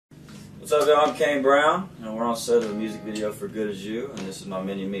What's up, y'all? I'm Kane Brown, and we're on set of a music video for Good As You, and this is my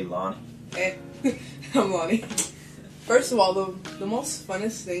mini-me, Lonnie. Hey, I'm Lonnie. First of all, the most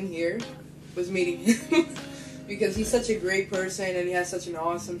funnest thing here was meeting him because he's such a great person and he has such an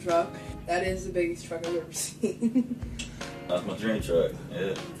awesome truck. That is the biggest truck I've ever seen. That's my dream truck,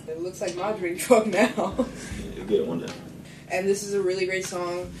 yeah. It looks like my dream truck now. You'll get it one day. And this is a really great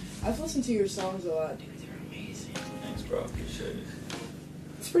song. I've listened to your songs a lot, dude. They're amazing. Thanks, bro. Appreciate it.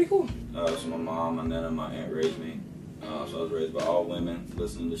 It's pretty cool. So my mom, my nana, and my aunt raised me. So I was raised by all women,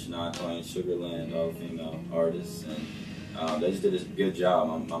 listening to Shania Twain, Sugarland, all female artists, and they just did a good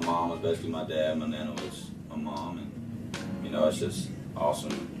job. My mom was basically my dad, my nana was my mom, and you know, it's just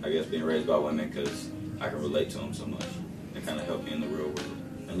awesome, I guess, being raised by women because I can relate to them so much. They kind of help me in the real world.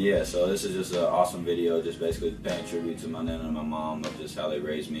 And yeah, so this is just an awesome video, just basically paying tribute to my nana and my mom of just how they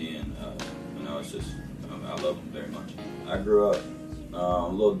raised me, and you know, it's just, I love them very much. I grew up a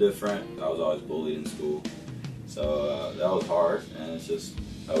little different. I was always bullied in school, so that was hard, and it's just,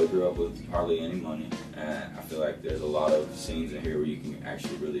 we grew up with hardly any money, and I feel like there's a lot of scenes in here where you can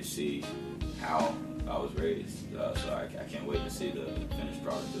actually really see how I was raised, so I can't wait to see the finished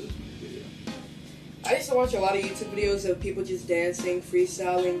product of this music video. I used to watch a lot of YouTube videos of people just dancing,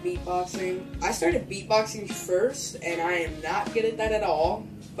 freestyling, beatboxing. I started beatboxing first, and I am not good at that at all,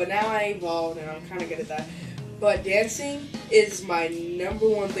 but now I evolved and I'm kind of good at that. But dancing is my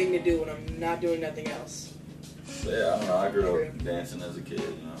 #1 thing to do when I'm not doing nothing else. Yeah, I don't know, I grew up dancing as a kid,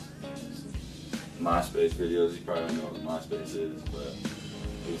 you know. MySpace videos, you probably don't know what MySpace is, but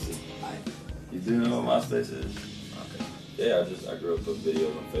you do know what MySpace is? Okay. Yeah, I grew up with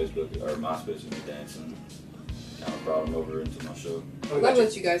videos on Facebook, or MySpace with me dancing. Kind of brought them over into my show. I'm glad to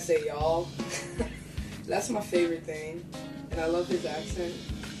let you guys say y'all. That's my favorite thing. And I love his accent.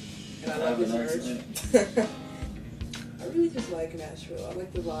 And I love his merch. I really just like Nashville. I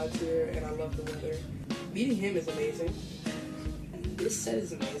like the vibes here, and I love the weather. Meeting him is amazing. This set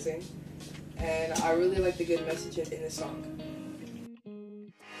is amazing. And I really like the good message in this song.